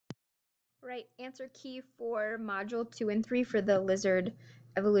right, answer key for Module 2 and 3 for the Lizard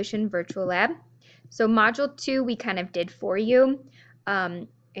Evolution Virtual Lab. So Module 2 we kind of did for you, and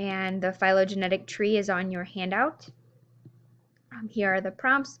the phylogenetic tree is on your handout. Here are the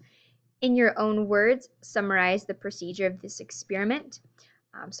prompts. In your own words, summarize the procedure of this experiment.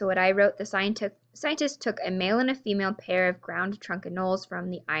 So what I wrote, the scientists took a male and a female pair of ground trunk anoles from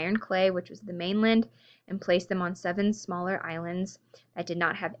the iron clay, which was the mainland, and placed them on 7 smaller islands that did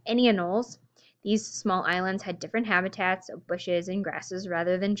not have any anoles. These small islands had different habitats of bushes and grasses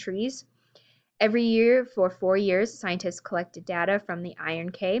rather than trees. Every year for 4 years, scientists collected data from the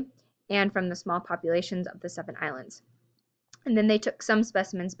iron clay and from the small populations of the 7 islands. And then they took some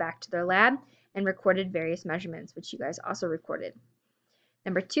specimens back to their lab and recorded various measurements, which you guys also recorded.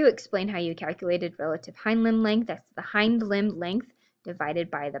 Number 2, explain how you calculated relative hind limb length. That's the hind limb length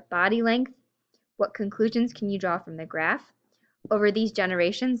divided by the body length. What conclusions can you draw from the graph? Over these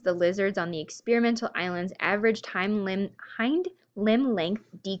generations, the lizards on the experimental islands' average hind limb length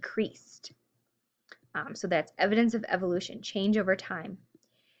decreased. So that's evidence of evolution, change over time.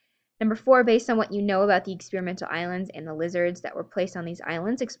 Number 4, based on what you know about the experimental islands and the lizards that were placed on these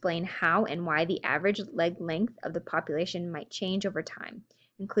islands, explain how and why the average leg length of the population might change over time.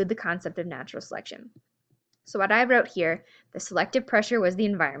 Include the concept of natural selection. So what I wrote here, the selective pressure was the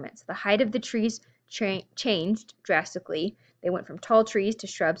environment. So the height of the trees changed drastically. They went from tall trees to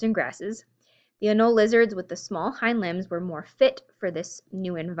shrubs and grasses. The anole lizards with the small hind limbs were more fit for this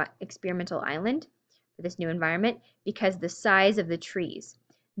new experimental island, for this new environment, because the size of the trees.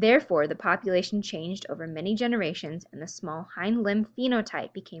 Therefore, the population changed over many generations and the small hind limb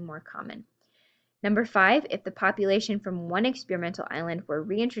phenotype became more common. Number 5, if the population from one experimental island were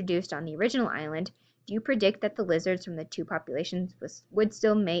reintroduced on the original island, do you predict that the lizards from the 2 populations would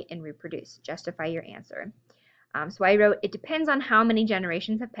still mate and reproduce? Justify your answer. So I wrote, it depends on how many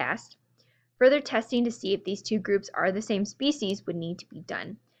generations have passed. Further testing to see if these 2 groups are the same species would need to be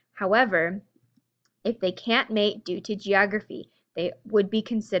done. However, if they can't mate due to geography, they would be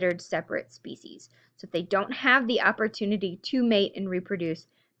considered separate species. So if they don't have the opportunity to mate and reproduce,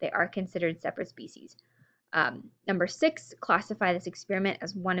 they are considered separate species. Number 6, classify this experiment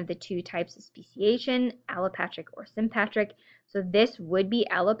as one of the 2 types of speciation, allopatric or sympatric. So this would be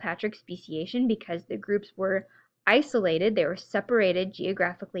allopatric speciation because the groups were isolated, they were separated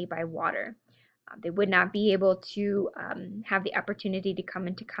geographically by water. They would not be able to have the opportunity to come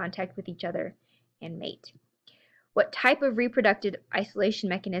into contact with each other and mate. What type of reproductive isolation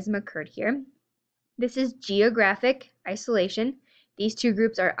mechanism occurred here? This is geographic isolation. These 2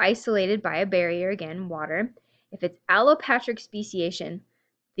 groups are isolated by a barrier, again, water. If it's allopatric speciation,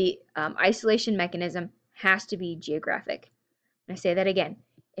 the isolation mechanism has to be geographic. I'm going to say that again.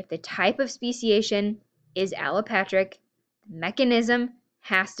 If the type of speciation is allopatric, the mechanism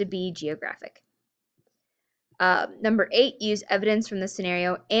has to be geographic. Number 8, use evidence from the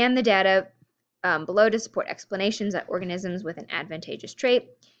scenario and the data below to support explanations that organisms with an advantageous trait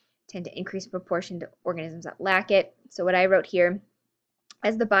tend to increase proportion to organisms that lack it. So what I wrote here,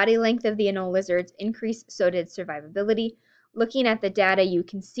 as the body length of the anole lizards increased, so did survivability. Looking at the data, you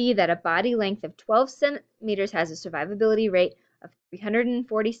can see that a body length of 12 centimeters has a survivability rate of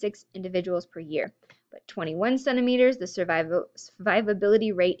 346 individuals per year. But 21 centimeters, the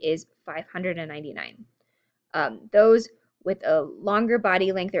survivability rate is 599. Those with a longer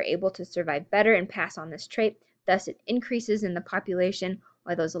body length are able to survive better and pass on this trait. Thus, it increases in the population,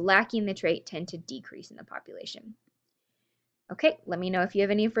 while those lacking the trait tend to decrease in the population. Okay, let me know if you have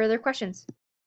any further questions.